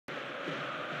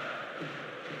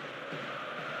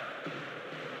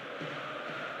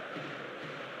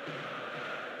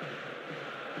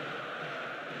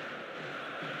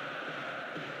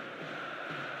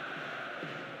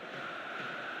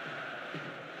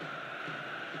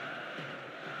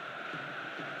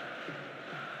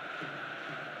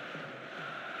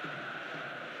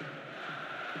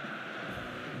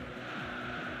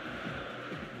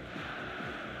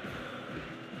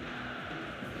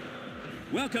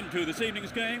Welcome to this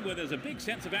evening's game where there's a big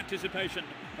sense of anticipation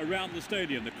around the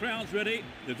stadium. The crowd's ready,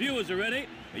 the viewers are ready.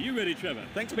 Are you ready, Trevor?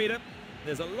 Thanks, Peter.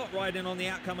 There's a lot riding on the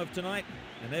outcome of tonight,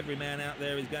 and every man out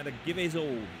there is going to give his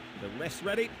all. The ref's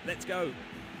ready, let's go.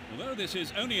 Although this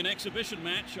is only an exhibition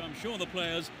match, I'm sure the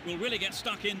players will really get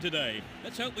stuck in today.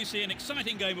 Let's hope we see an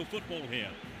exciting game of football here.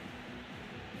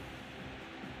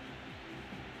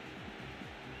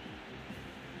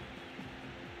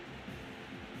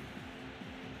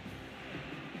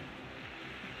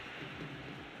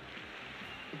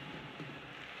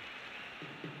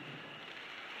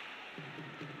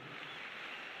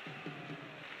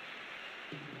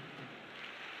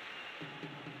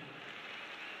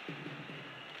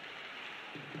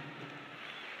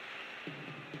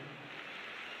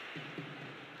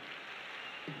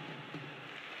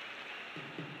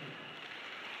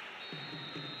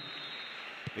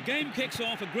 The game kicks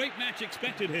off, a great match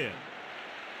expected here.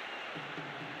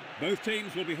 Both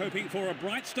teams will be hoping for a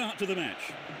bright start to the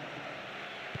match.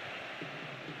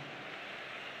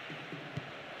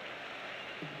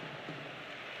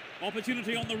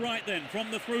 Opportunity on the right then,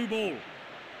 from the through ball.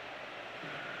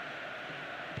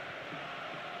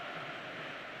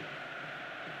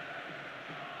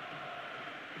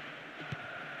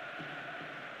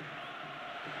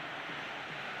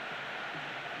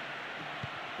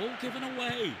 Ball given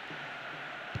away.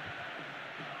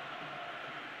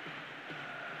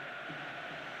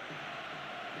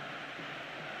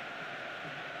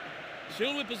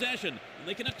 Still with possession, and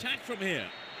they can attack from here.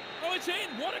 Oh, it's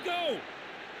in! What a goal!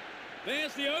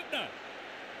 There's the opener.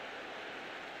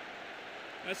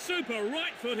 A super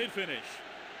right-footed finish.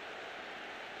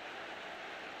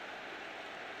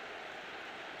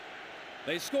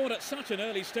 They scored at such an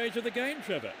early stage of the game,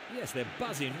 Trevor. Yes, they're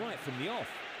buzzing right from the off.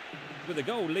 With a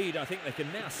goal lead, I think they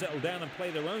can now settle down and play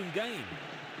their own game.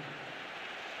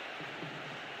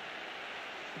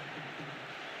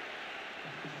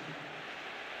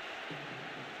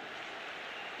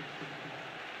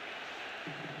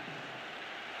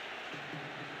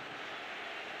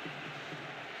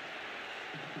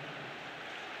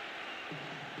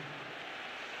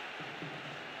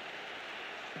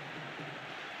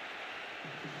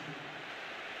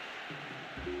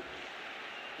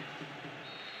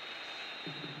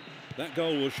 That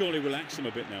goal will surely relax them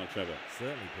a bit now, Trevor.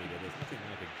 Certainly, Peter. There's nothing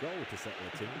like a goal to settle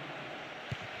a team.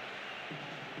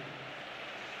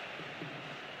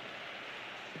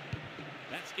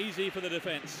 That's easy for the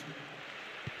defence.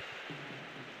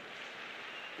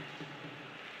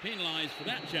 Penalised for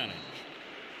that challenge.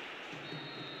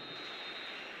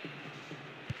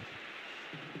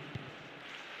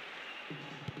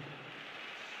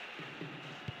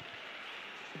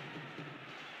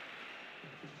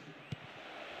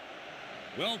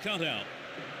 Well cut out.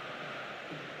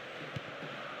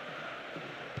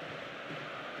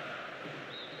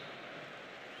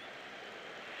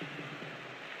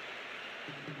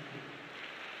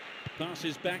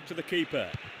 Passes back to the keeper.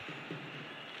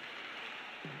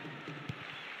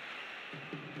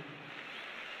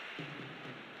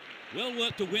 Well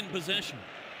worked to win possession.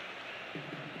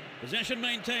 Possession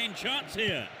maintained, chance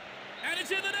here. And it's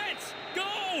in the net!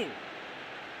 Goal!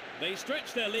 They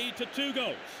stretch their lead to 2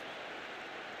 goals.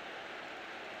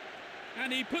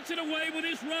 And he puts it away with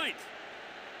his right.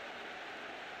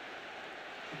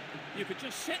 You could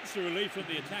just sense the relief from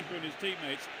the attacker and his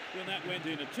teammates when that went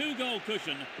in. A 2-goal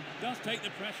cushion does take the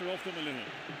pressure off them a little.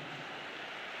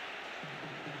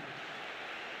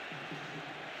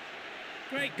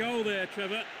 Great goal there,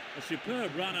 Trevor. A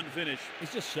superb run and finish.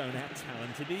 He's just shown how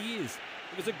talented he is.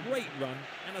 It was a great run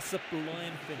and a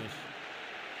sublime finish.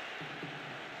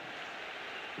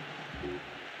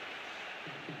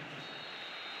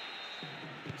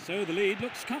 So the lead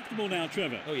looks comfortable now,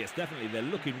 Trevor. Oh yes, definitely. They're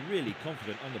looking really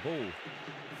confident on the ball.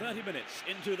 30 minutes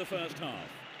into the first half.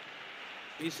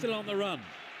 He's still on the run.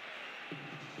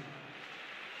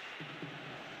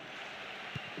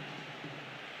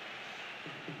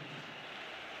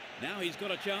 Now he's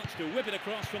got a chance to whip it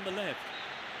across from the left.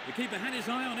 The keeper had his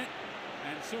eye on it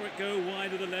and saw it go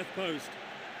wide of the left post.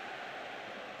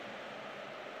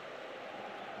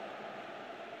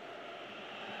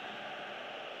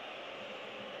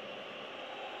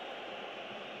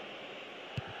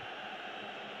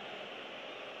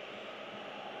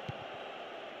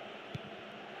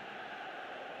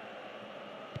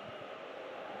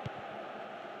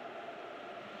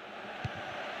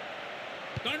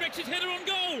 Directs his header on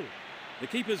goal. The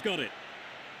keeper's got it.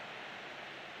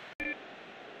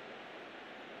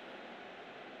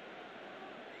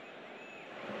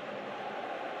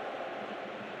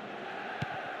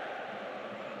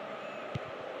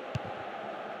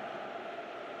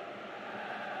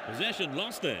 possession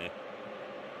lost there.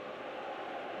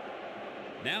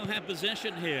 Now have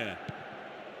possession here.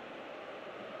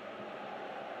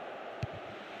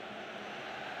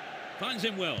 Finds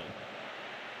him well.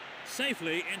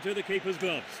 Safely into the keeper's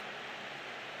gloves.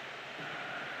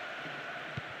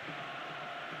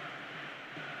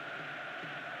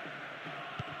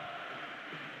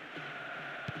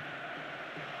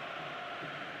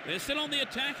 They're still on the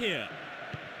attack here.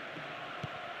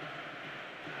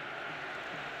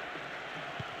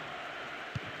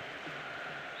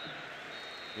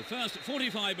 The first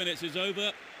 45 minutes is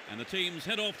over and the teams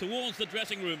head off towards the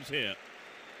dressing rooms here.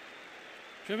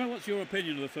 Trevor, what's your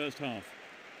opinion of the first half?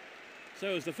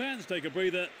 So as the fans take a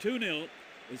breather, 2-0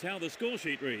 is how the score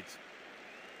sheet reads.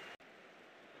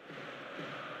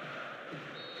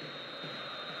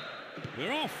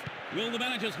 We're off. Will the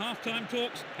manager's half-time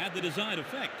talks have the desired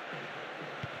effect?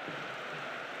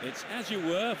 It's as you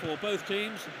were for both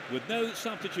teams with no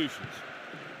substitutions.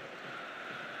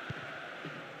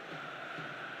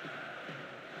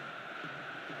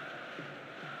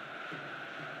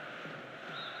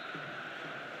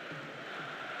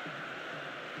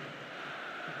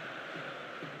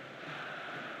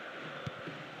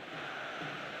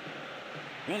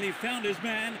 Well, he found his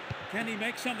man. Can he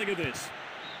make something of this?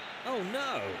 Oh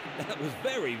no, that was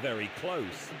very, very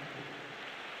close.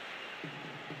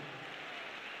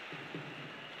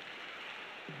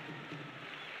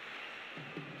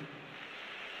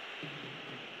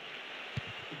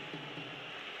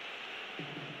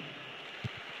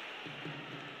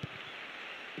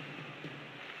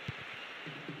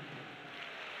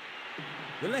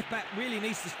 The left back really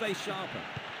needs to stay sharper.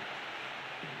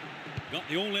 Got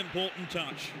the all-important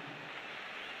touch.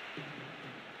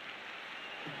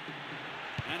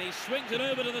 And he swings it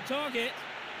over to the target.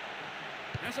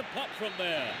 Has a pop from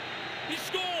there. He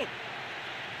scored!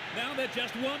 Now they're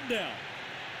just one down.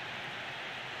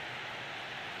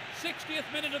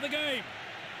 60th minute of the game.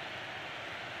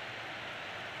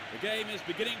 The game is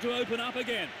beginning to open up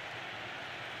again.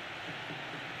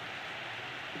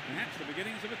 Perhaps the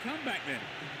beginnings of a comeback then.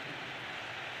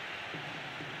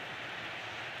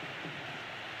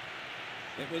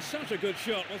 It was such a good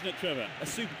shot, wasn't it, Trevor? A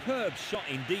superb shot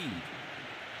indeed.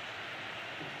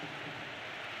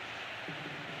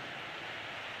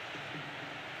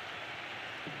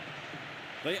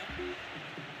 They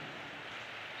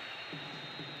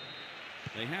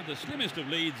have the slimmest of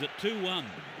leads at 2-1.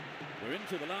 We're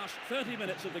into the last 30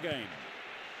 minutes of the game.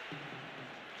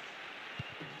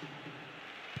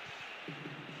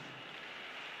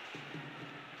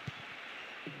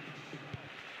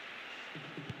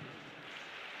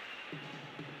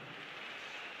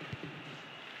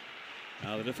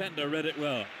 Now the defender read it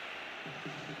well.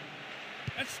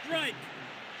 A strike!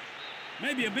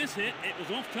 Maybe a miss hit. It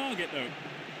was off target though.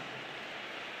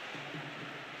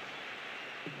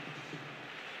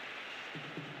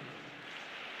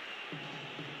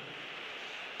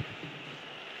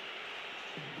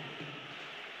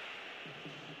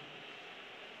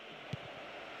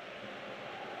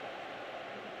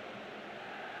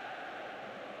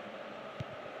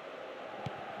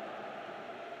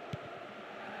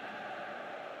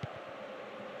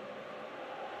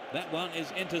 That one is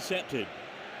intercepted.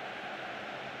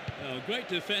 Oh, great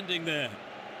defending there.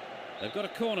 They've got a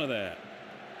corner there.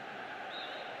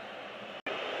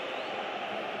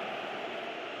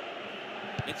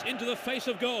 It's into the face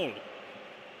of goal.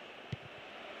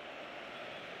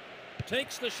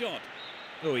 Takes the shot.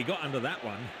 Oh, he got under that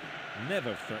one.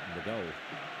 Never threatened the goal.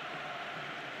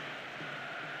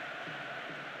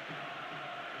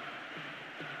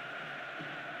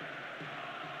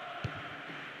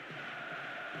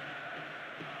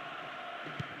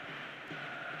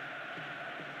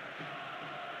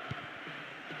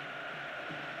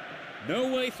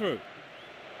 No way through.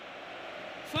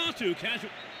 Far too casual.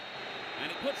 And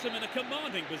it puts them in a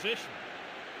commanding position.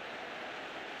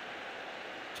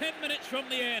 10 minutes from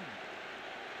the end.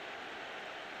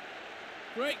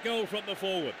 Great goal from the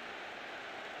forward.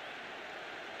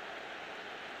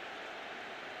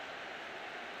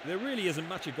 There really isn't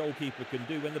much a goalkeeper can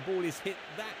do when the ball is hit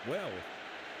that well.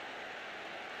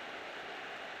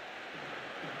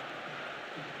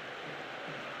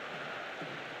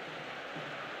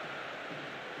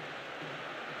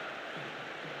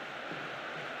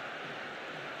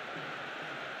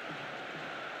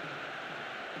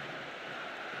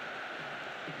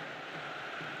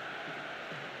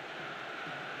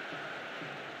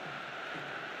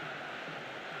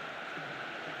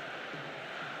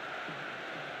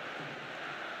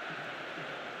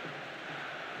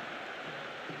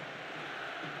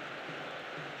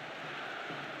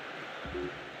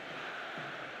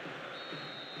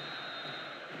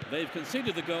 They've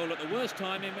conceded the goal at the worst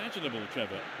time imaginable,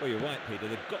 Trevor. Well, you're right, Peter.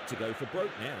 They've got to go for broke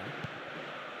now.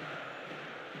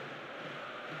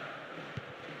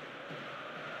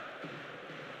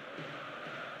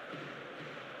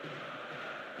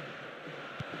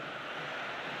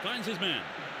 Finds his man.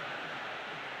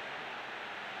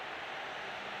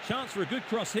 Chance for a good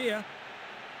cross here.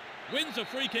 Wins a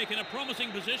free kick in a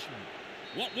promising position.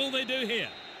 What will they do here?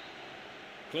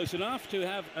 Close enough to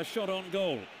have a shot on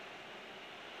goal.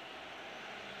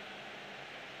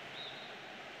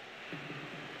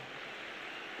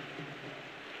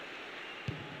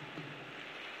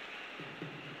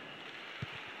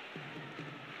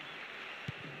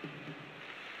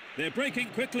 They're breaking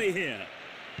quickly here.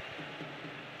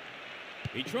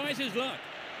 He tries his luck.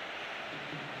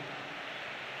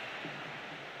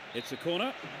 It's a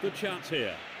corner. Good chance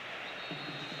here.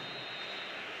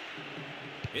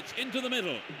 It's into the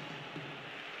middle.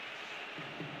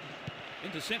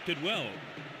 Intercepted well.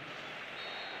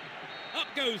 Up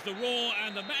goes the roar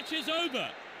and the match is over.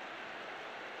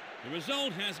 The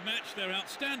result has matched their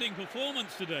outstanding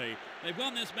performance today. They've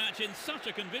won this match in such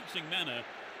a convincing manner,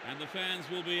 and the fans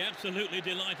will be absolutely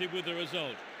delighted with the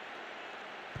result.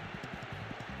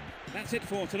 That's it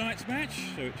for tonight's match,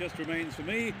 so it just remains for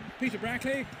me, Peter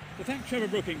Brackley, to thank Trevor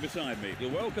Brooking beside me.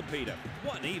 You're welcome, Peter.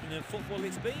 What an evening of football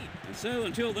it's been. And so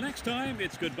until the next time,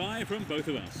 it's goodbye from both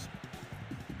of us.